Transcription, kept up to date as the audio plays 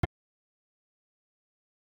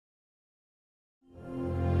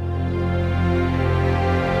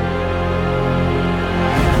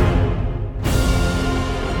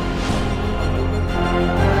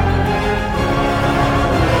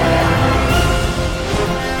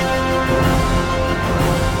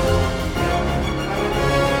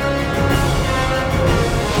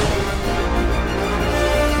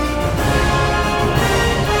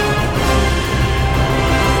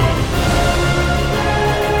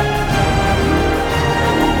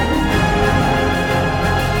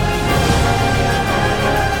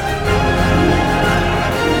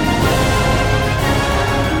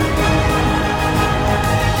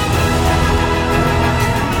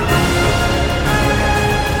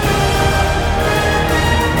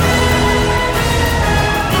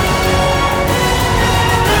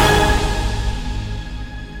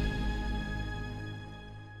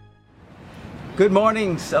Good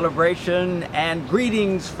morning, Celebration, and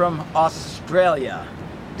greetings from Australia.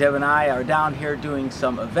 Deb and I are down here doing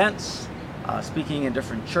some events, speaking in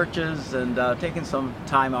different churches, and taking some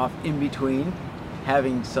time off in between,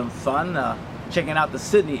 having some fun, checking out the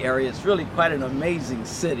Sydney area. It's really quite an amazing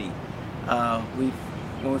city.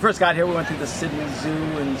 When we first got here, we went through the Sydney Zoo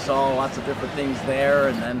and saw lots of different things there,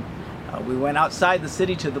 and then we went outside the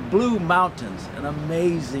city to the Blue Mountains, an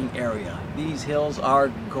amazing area. These hills are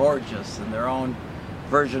gorgeous in their own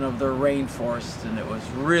version of the rainforest, and it was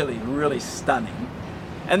really, really stunning.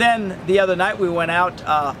 And then the other night we went out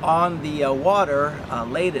on the water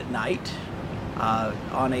late at night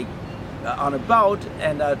on a boat,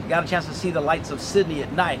 and got a chance to see the lights of Sydney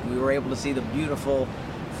at night. We were able to see the beautiful,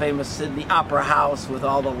 famous Sydney Opera House with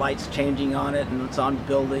all the lights changing on it, and it's on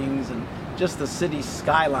buildings, and just the city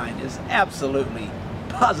skyline is absolutely,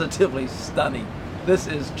 positively stunning. This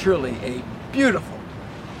is truly a beautiful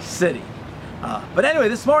city. But anyway,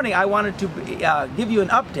 this morning I wanted to give you an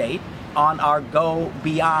update on our Go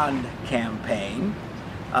Beyond campaign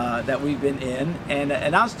that we've been in, and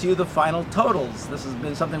announce to you the final totals. This has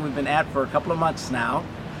been something we've been at for a couple of months now,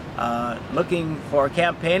 looking for a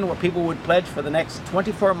campaign where people would pledge for the next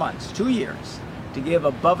 24 months, 2 years, to give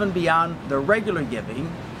above and beyond their regular giving,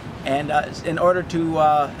 and in order to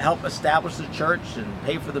help establish the church and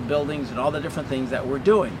pay for the buildings and all the different things that we're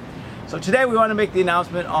doing. So today we want to make the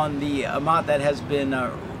announcement on the amount that has been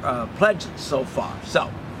pledged so far.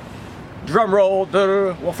 So, drum roll.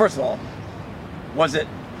 Well, first of all, was it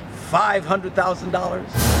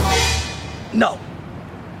 $500,000? No.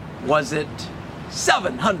 Was it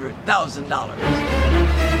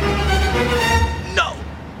 $700,000? No.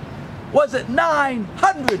 Was it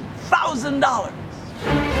 $900,000?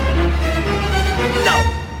 No.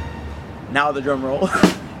 Now the drum roll.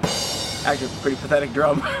 Actually, a pretty pathetic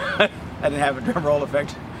drum. I didn't have a drum roll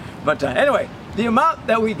effect. But anyway, the amount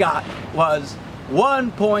that we got was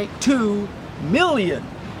 $1.2 million.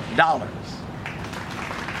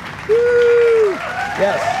 Woo!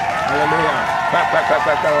 Yes. Hallelujah. Clap, clap, clap,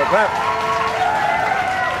 clap, clap, clap.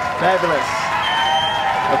 Fabulous.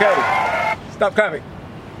 Okay. Stop clapping.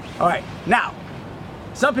 All right. Now,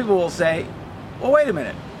 some people will say, well, wait a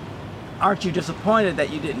minute. Aren't you disappointed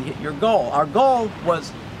that you didn't hit your goal? Our goal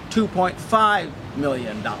was $2.5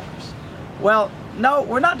 million. Well, no,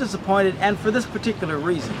 we're not disappointed, and for this particular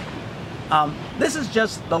reason. This is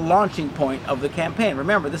just the launching point of the campaign.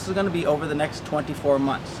 Remember, this is going to be over the next 24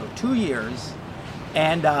 months, so 2 years.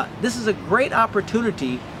 And this is a great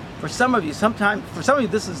opportunity for some of you. For some of you,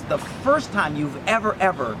 this is the first time you've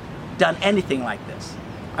ever done anything like this.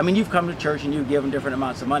 I mean, you've come to church and you've given different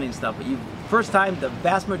amounts of money and stuff, but first time the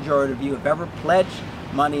vast majority of you have ever pledged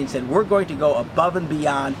money and said, we're going to go above and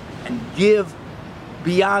beyond and give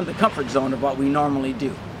beyond the comfort zone of what we normally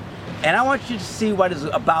do. And I want you to see what is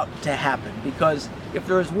about to happen, because if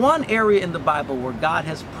there is one area in the Bible where God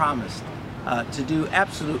has promised to do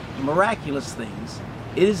absolute miraculous things,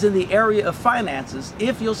 it is in the area of finances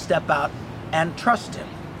if you'll step out and trust Him.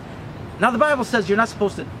 Now, the Bible says you're not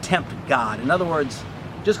supposed to tempt God. In other words,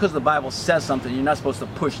 just because the Bible says something, you're not supposed to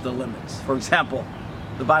push the limits. For example,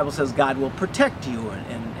 the Bible says God will protect you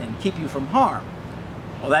and keep you from harm.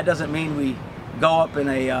 Well, that doesn't mean we go up in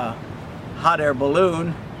a hot air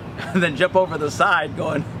balloon and then jump over the side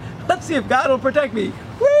going, let's see if God will protect me.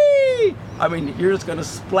 Whee! I mean, you're just going to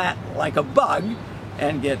splat like a bug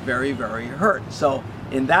and get very, very hurt. So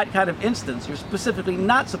in that kind of instance, you're specifically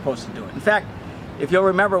not supposed to do it. In fact, if you'll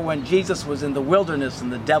remember when Jesus was in the wilderness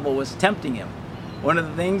and the devil was tempting him, one of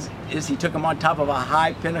the things is he took him on top of a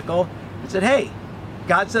high pinnacle and said, hey,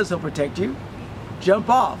 God says He'll protect you. Jump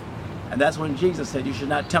off. And that's when Jesus said you should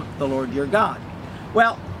not tempt the Lord your God.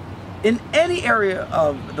 Well, in any area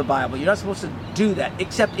of the Bible, you're not supposed to do that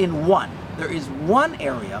except in one. There is one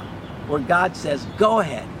area where God says, go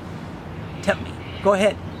ahead, tempt me. Go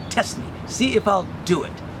ahead, test me. See if I'll do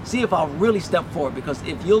it. See if I'll really step forward, because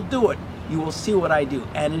if you'll do it, you will see what I do.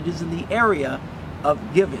 And it is in the area of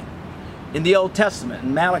giving. In the Old Testament,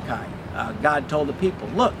 in Malachi, God told the people,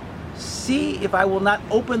 look, see if I will not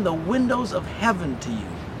open the windows of heaven to you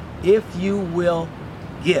if you will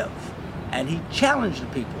give. And He challenged the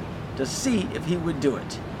people to see if He would do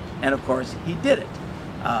it. And of course, He did it.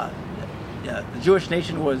 The Jewish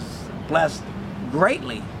nation was blessed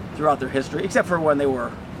greatly throughout their history, except for when they were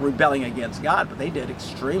rebelling against God, but they did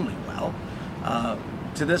extremely well.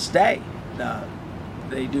 To this day,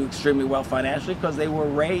 they do extremely well financially because they were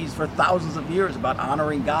raised for thousands of years about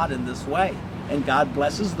honoring God in this way. And God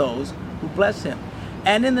blesses those who bless Him.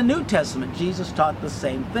 And in the New Testament, Jesus taught the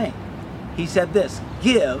same thing. He said this,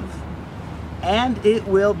 give, and it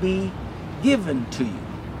will be given to you.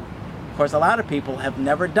 Of course, a lot of people have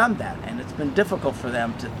never done that, and it's been difficult for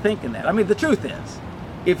them to think in that. I mean, the truth is,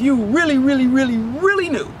 if you really, really, really, really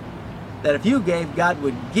knew that if you gave, God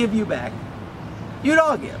would give you back, you'd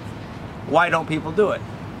all give. Why don't people do it?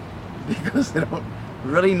 Because they don't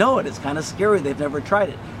really know it. It's kind of scary. They've never tried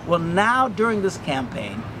it. Well, now during this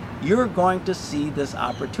campaign, you're going to see this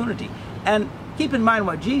opportunity. And keep in mind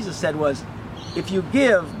what Jesus said was, if you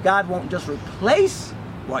give, God won't just replace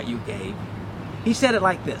what you gave. He said it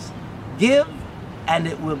like this: give, and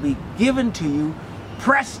it will be given to you,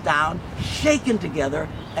 pressed down, shaken together,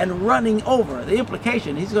 and running over. The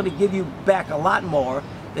implication, he's going to give you back a lot more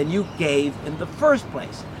than you gave in the first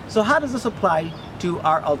place. So how does this apply to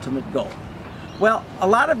our ultimate goal? Well, a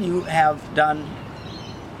lot of you have done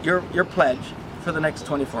your pledge for the next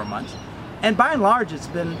 24 months, and by and large it's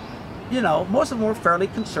been, most of them were fairly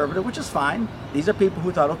conservative, which is fine. These are people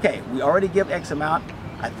who thought, okay, we already give X amount,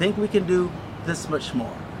 I think we can do this much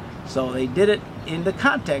more. So they did it in the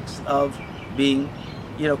context of being,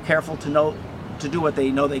 careful to do what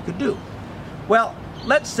they know they could do. Well,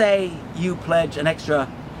 let's say you pledge an extra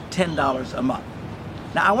 $10 a month.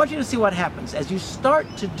 Now I want you to see what happens as you start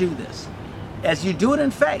to do this. As you do it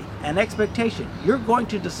in faith and expectation, you're going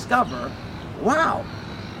to discover, wow,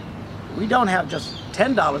 we don't have just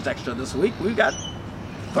 $10 extra this week, we've got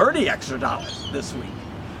 $30 extra this week.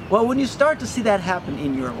 Well, when you start to see that happen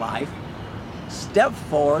in your life, step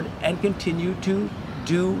forward and continue to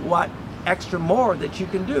do what extra more that you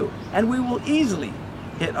can do. And we will easily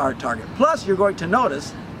hit our target. Plus, you're going to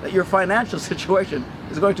notice that your financial situation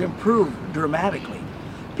is going to improve dramatically.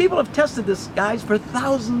 People have tested this, guys, for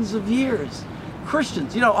thousands of years.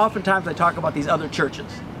 Christians, oftentimes I talk about these other churches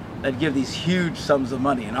that give these huge sums of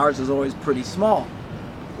money, and ours is always pretty small.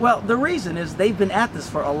 Well, the reason is they've been at this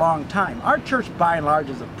for a long time. Our church, by and large,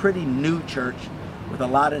 is a pretty new church with a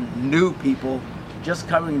lot of new people. Just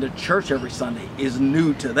coming to church every Sunday is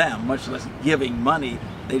new to them, much less giving money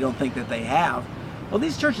they don't think that they have. Well,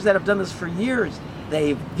 these churches that have done this for years,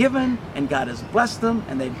 they've given and God has blessed them,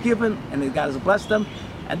 and they've given and God has blessed them.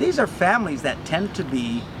 And these are families that tend to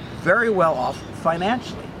be very well off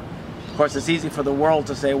financially. Of course, it's easy for the world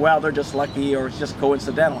to say, well, they're just lucky or it's just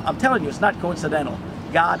coincidental. I'm telling you, it's not coincidental.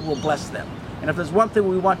 God will bless them. And if there's one thing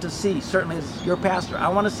we want to see, certainly as your pastor, I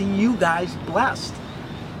want to see you guys blessed.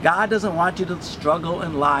 God doesn't want you to struggle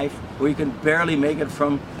in life where you can barely make it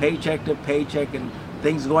from paycheck to paycheck and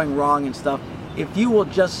things going wrong and stuff. If you will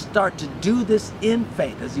just start to do this in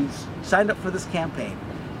faith as you've signed up for this campaign,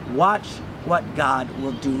 watch what God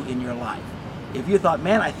will do in your life. If you thought,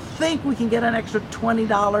 man, I think we can get an extra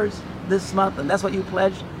 $20 this month, and that's what you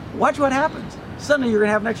pledged, watch what happens. Suddenly you're going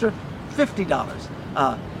to have an extra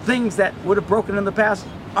 $50. Things that would have broken in the past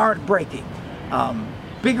aren't breaking.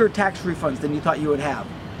 Bigger tax refunds than you thought you would have.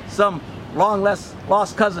 Some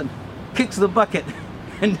long-lost cousin kicks the bucket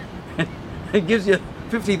and gives you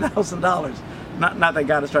 $50,000. Not that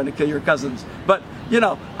God is trying to kill your cousins, but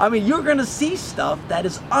you're going to see stuff that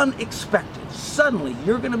is unexpected. Suddenly,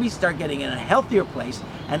 you're going to start getting in a healthier place,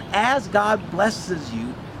 and as God blesses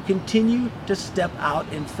you, continue to step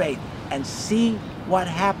out in faith and see what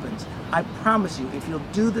happens. I promise you, if you'll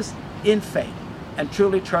do this in faith and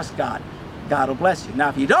truly trust God, God will bless you. Now,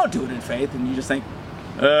 if you don't do it in faith and you just think,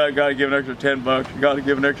 I got to give an extra $10, got to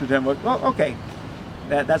give an extra $10, well, okay,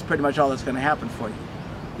 that's pretty much all that's going to happen for you.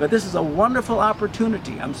 But this is a wonderful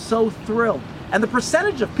opportunity. I'm so thrilled. And the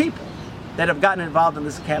percentage of people that have gotten involved in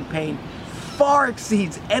this campaign far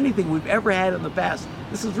exceeds anything we've ever had in the past.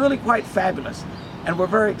 This is really quite fabulous, and we're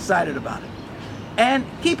very excited about it. And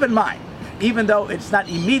keep in mind, even though it's not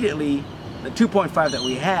immediately the 2.5 that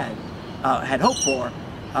we had hoped for,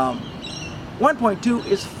 1.2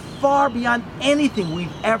 is far beyond anything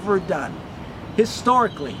we've ever done.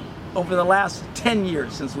 Historically, over the last 10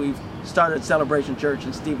 years since we've started Celebration Church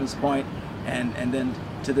in Stevens Point, and then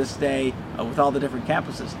to this day with all the different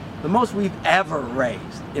campuses, the most we've ever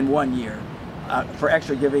raised in 1 year for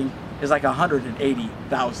extra giving is like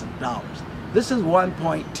 $180,000. This is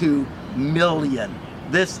 1.2 million.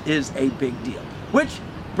 This is a big deal. Which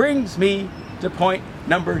brings me to point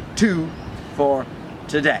number 2 for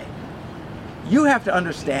today. You have to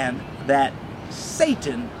understand that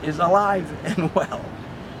Satan is alive and well.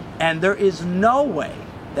 And there is no way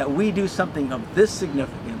that we do something of this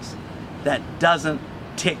significance that doesn't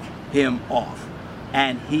tick him off.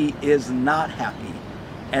 And he is not happy.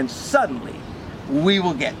 And suddenly, we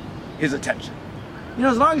will get his attention.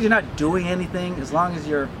 As long as you're not doing anything, as long as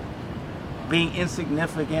you're being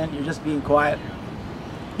insignificant, you're just being quiet,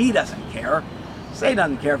 he doesn't care. Satan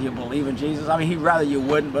doesn't care if you believe in Jesus. I mean, he'd rather you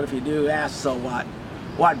wouldn't, but if you do, so what?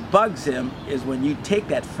 What bugs him is when you take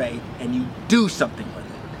that faith and you do something with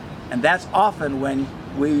it. And that's often when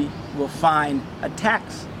we will find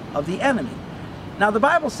attacks of the enemy. Now the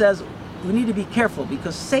Bible says we need to be careful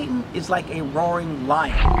because Satan is like a roaring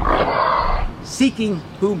lion, seeking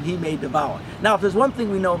whom he may devour. Now if there's one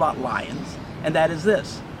thing we know about lions, and that is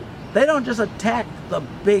this: they don't just attack the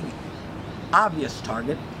big, obvious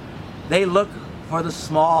target. They look for the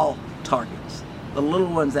small targets, the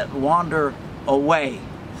little ones that wander away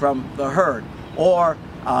from the herd. Or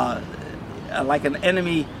like an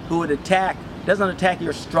enemy who would attack, doesn't attack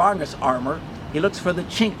your strongest armor. He looks for the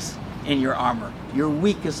chinks in your armor, your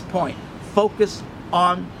weakest point. Focus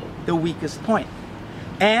on the weakest point.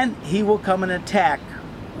 And he will come and attack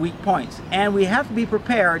weak points. And we have to be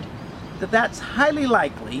prepared that that's highly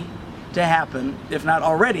likely to happen, if not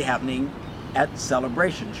already happening, at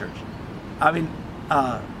Celebration Church. I mean,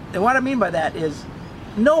 and what I mean by that is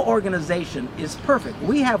no organization is perfect.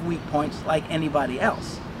 We have weak points like anybody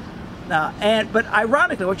else. But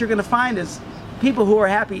ironically, what you're going to find is people who were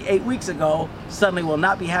happy 8 weeks ago suddenly will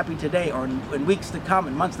not be happy today, or in weeks to come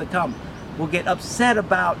and months to come will get upset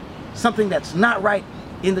about something that's not right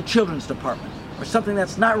in the children's department, or something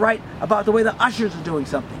that's not right about the way the ushers are doing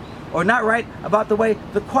something, or not right about the way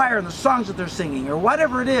the choir and the songs that they're singing, or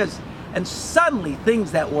whatever it is. And suddenly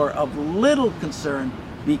things that were of little concern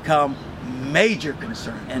become major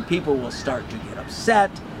concern, and people will start to get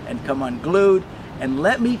upset and come unglued. And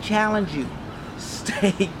let me challenge you,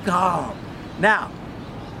 stay calm. Now,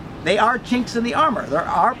 they are chinks in the armor. There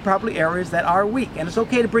are probably areas that are weak, and it's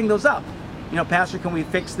okay to bring those up. You know, Pastor, can we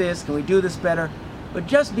fix this? Can we do this better? But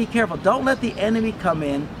just be careful. Don't let the enemy come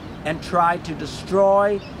in and try to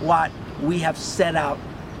destroy what we have set out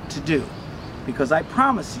to do. Because I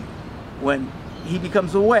promise you, when he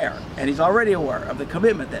becomes aware, and he's already aware of the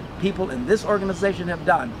commitment that people in this organization have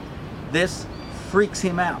done, this freaks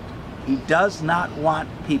him out. He does not want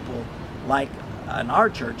people like in our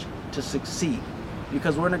church to succeed,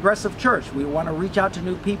 because we're an aggressive church. We want to reach out to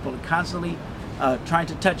new people and constantly trying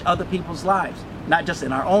to touch other people's lives, not just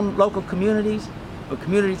in our own local communities, but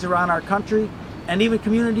communities around our country, and even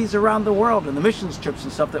communities around the world, and the missions trips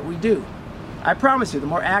and stuff that we do. I promise you, the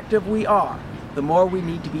more active we are, the more we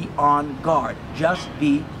need to be on guard. Just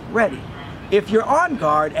be ready. If you're on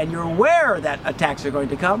guard and you're aware that attacks are going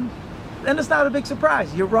to come, then it's not a big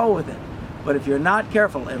surprise. You roll with it. But if you're not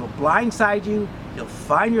careful, it'll blindside you. You'll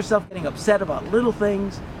find yourself getting upset about little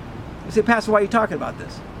things. You say, Pastor, why are you talking about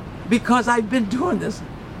this? Because I've been doing this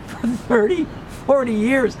for 30, 40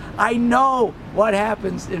 years. I know what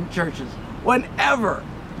happens in churches. Whenever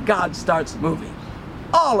God starts moving,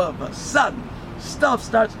 all of a sudden, stuff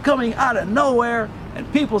starts coming out of nowhere,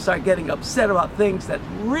 and people start getting upset about things that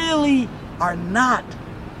really are not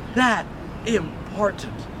that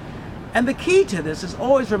important. And the key to this is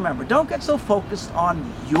always remember, don't get so focused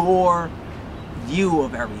on your view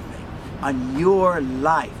of everything, on your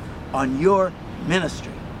life, on your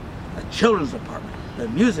ministry, the children's department, the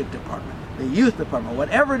music department, the youth department,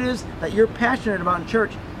 whatever it is that you're passionate about in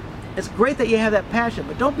church. It's great that you have that passion,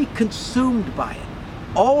 but don't be consumed by it.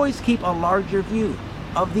 Always keep a larger view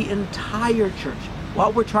of the entire church,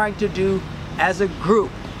 what we're trying to do as a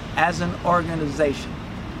group, as an organization,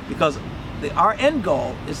 because our end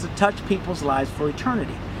goal is to touch people's lives for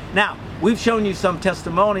eternity. Now, we've shown you some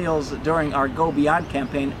testimonials during our Go Beyond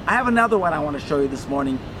campaign. I have another one I want to show you this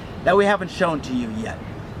morning that we haven't shown to you yet.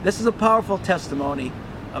 This is a powerful testimony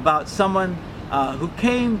about someone who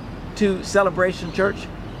came to Celebration Church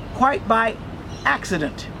quite by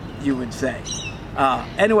accident, you would say.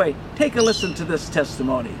 Anyway, take a listen to this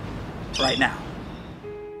testimony right now.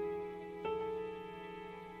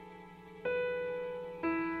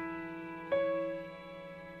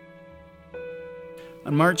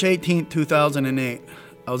 On March 18, 2008,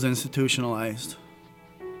 I was institutionalized.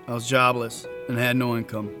 I was jobless and had no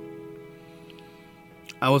income.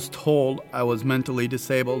 I was told I was mentally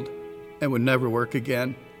disabled and would never work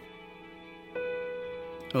again.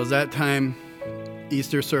 It was that time,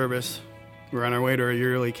 Easter service. We were on our way to a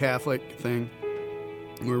yearly Catholic thing.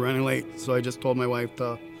 We were running late, so I just told my wife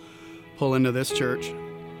to pull into this church.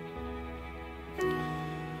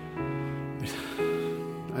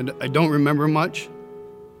 I don't remember much.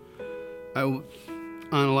 I was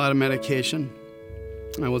on a lot of medication.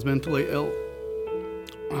 I was mentally ill.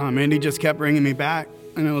 Mandy just kept bringing me back,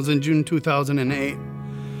 and it was in June 2008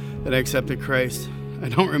 that I accepted Christ. I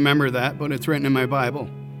don't remember that, but it's written in my Bible.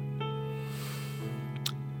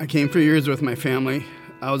 I came for years with my family.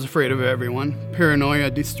 I was afraid of everyone. Paranoia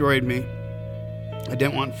destroyed me. I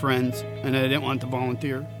didn't want friends, and I didn't want to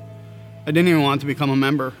volunteer. I didn't even want to become a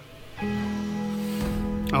member.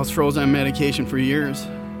 I was frozen on medication for years.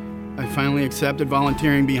 I finally accepted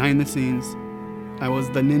volunteering behind the scenes. I was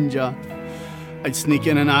the ninja. I'd sneak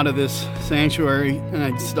in and out of this sanctuary, and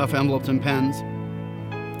I'd stuff envelopes and pens,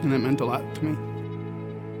 and that meant a lot to me.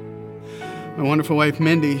 My wonderful wife,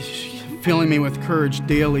 Mindy, filling me with courage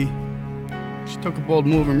daily. She took a bold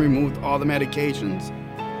move and removed all the medications,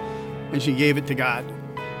 and she gave it to God.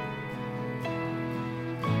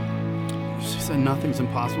 She said, nothing's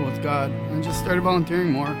impossible with God. And I just started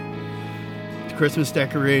volunteering more. Christmas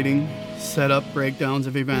decorating, set up breakdowns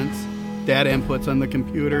of events, data inputs on the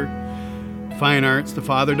computer, fine arts, the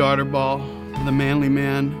father-daughter ball, the manly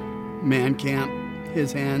man camp,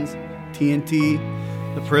 his hands, TNT,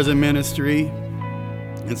 the prison ministry,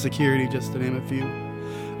 and security, just to name a few.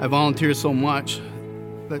 I volunteer so much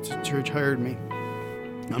that the church hired me.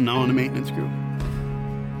 I'm now in a maintenance group.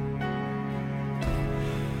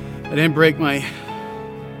 I didn't break my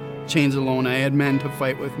chains alone. I had men to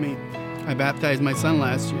fight with me. I baptized my son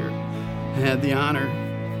last year and had the honor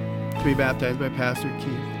to be baptized by Pastor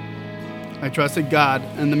Keith. I trusted God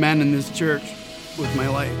and the men in this church with my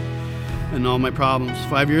life and all my problems.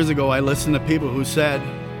 5 years ago, I listened to people who said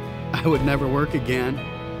I would never work again.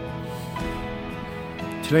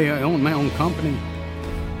 Today, I own my own company,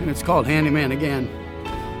 and it's called Handyman Again.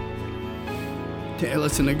 Today, I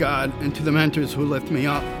listen to God and to the mentors who lift me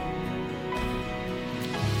up.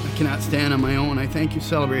 I cannot stand on my own. I thank you,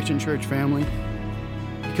 Celebration Church family.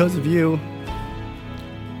 Because of you,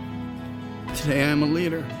 today I am a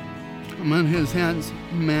leader. I'm on His hands,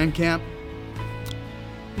 man camp,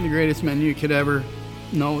 the greatest men you could ever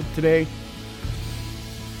know today.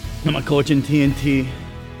 I'm a coach in TNT.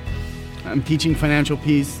 I'm teaching financial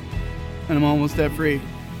peace, and I'm almost debt free.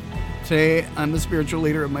 Today, I'm the spiritual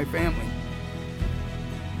leader of my family.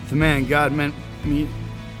 The man God meant me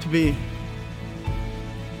to be.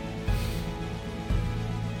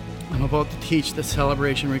 I'm about to teach the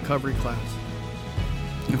Celebration Recovery class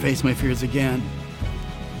and face my fears again.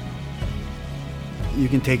 You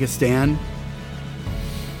can take a stand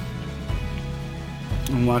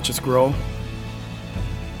and watch us grow,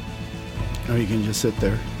 or you can just sit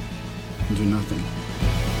there and do nothing.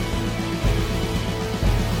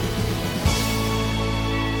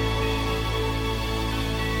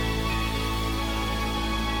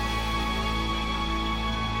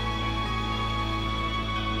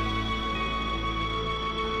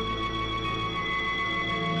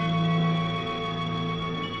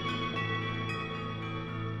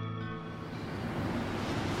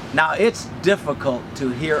 Now, it's difficult to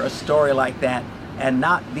hear a story like that and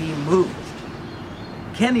not be moved.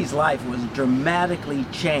 Kenny's life was dramatically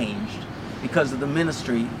changed because of the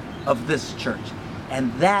ministry of this church,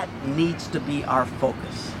 and that needs to be our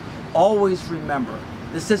focus. Always remember,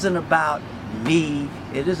 this isn't about me,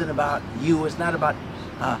 it isn't about you, it's not about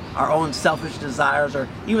our own selfish desires or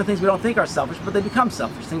even things we don't think are selfish, but they become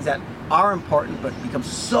selfish, things that are important but become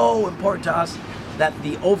so important to us that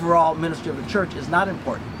the overall ministry of the church is not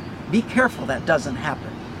important. Be careful that doesn't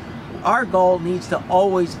happen. Our goal needs to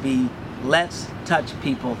always be, let's touch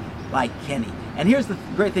people like Kenny. And here's the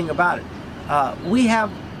great thing about it. We have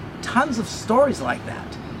tons of stories like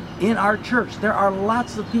that in our church. There are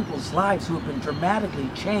lots of people's lives who have been dramatically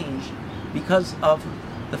changed because of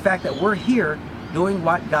the fact that we're here doing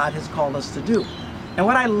what God has called us to do. And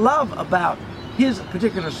what I love about his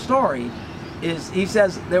particular story is he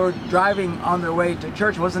says they were driving on their way to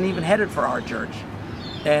church, wasn't even headed for our church.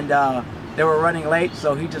 And they were running late,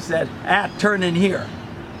 so he just said, turn in here.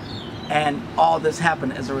 And all this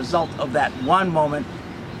happened as a result of that one moment,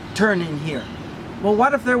 turn in here. Well,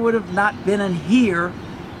 what if there would have not been an here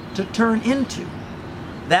to turn into?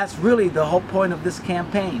 That's really the whole point of this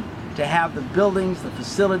campaign, to have the buildings, the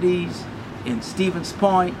facilities in Stevens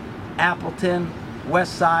Point, Appleton,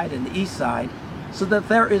 West Side, and the East Side, so that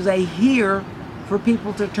there is a here for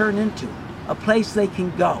people to turn into, a place they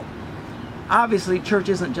can go. Obviously, church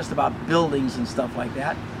isn't just about buildings and stuff like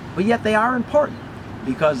that, but yet they are important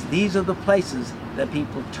because these are the places that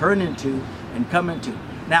people turn into and come into.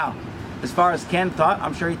 Now, as far as Ken thought,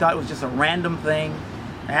 I'm sure he thought it was just a random thing.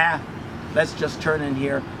 Let's just turn in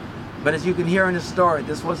here. But as you can hear in his story,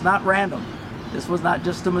 this was not random. This was not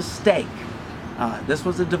just a mistake. This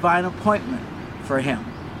was a divine appointment for him.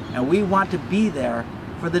 And we want to be there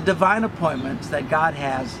for the divine appointments that God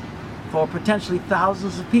has for potentially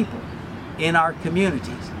thousands of people in our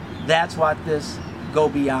communities. That's what this Go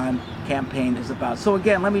Beyond campaign is about. So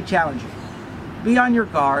again, let me challenge you. Be on your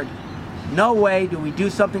guard. No way do we do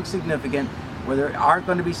something significant where there aren't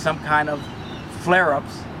going to be some kind of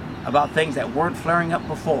flare-ups about things that weren't flaring up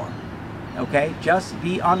before. Okay? Just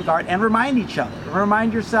be on guard and remind each other.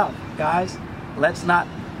 Remind yourself, guys, let's not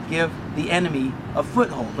give the enemy a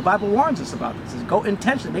foothold. The Bible warns us about this. It says, go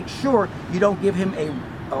intentionally, make sure you don't give him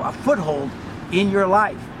a foothold in your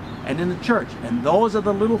life and in the church. And those are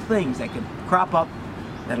the little things that can crop up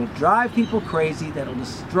that'll drive people crazy, that'll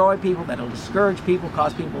destroy people, that'll discourage people,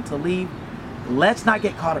 cause people to leave. Let's not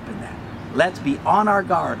get caught up in that. Let's be on our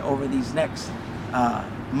guard over these next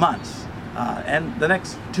months and the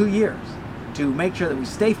next 2 years to make sure that we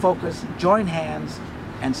stay focused, join hands,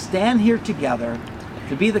 and stand here together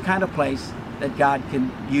to be the kind of place that God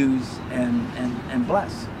can use and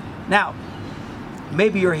bless. Now,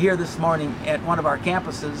 maybe you're here this morning at one of our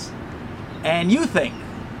campuses and you think,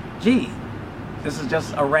 gee, this is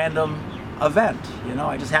just a random event. You know,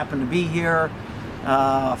 I just happened to be here.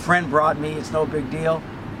 A friend brought me. It's no big deal.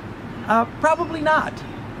 Probably not.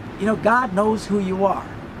 You know, God knows who you are.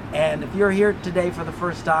 And if you're here today for the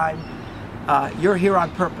first time, you're here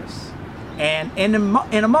on purpose. And in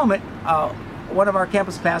a moment, one of our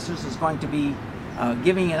campus pastors is going to be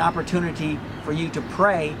giving an opportunity for you to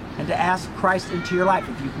pray and to ask Christ into your life.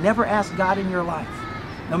 If you've never asked God in your life,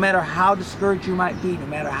 no matter how discouraged you might be, no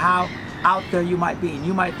matter how out there you might be, and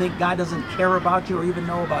you might think God doesn't care about you or even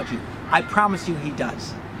know about you, I promise you he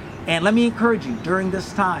does. And let me encourage you during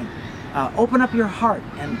this time, open up your heart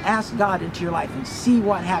and ask God into your life and see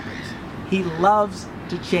what happens. He loves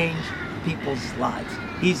to change people's lives.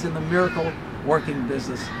 He's in the miracle working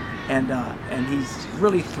business, and he's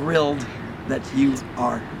really thrilled that you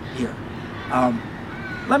are here.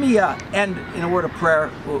 Let me end in a word of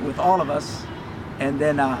prayer with all of us, and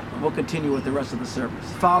then we'll continue with the rest of the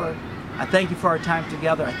service. Father, I thank you for our time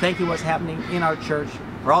together. I thank you for what's happening in our church,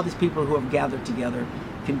 for all these people who have gathered together.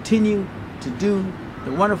 Continue to do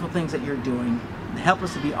the wonderful things that you're doing, and help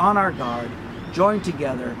us to be on our guard, join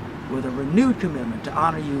together with a renewed commitment to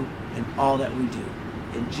honor you in all that we do.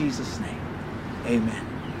 In Jesus' name, amen.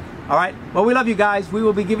 All right, well, we love you guys. We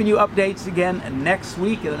will be giving you updates again next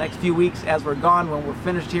week, in the next few weeks as we're gone. When we're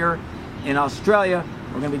finished here in Australia,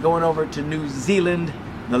 we're going to be going over to New Zealand,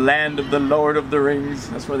 the land of the Lord of the Rings.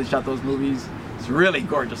 That's where they shot those movies. It's really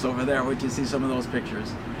gorgeous over there. Wait till you see some of those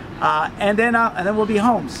pictures. And then we'll be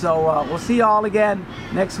home. So we'll see you all again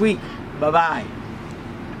next week. Bye-bye.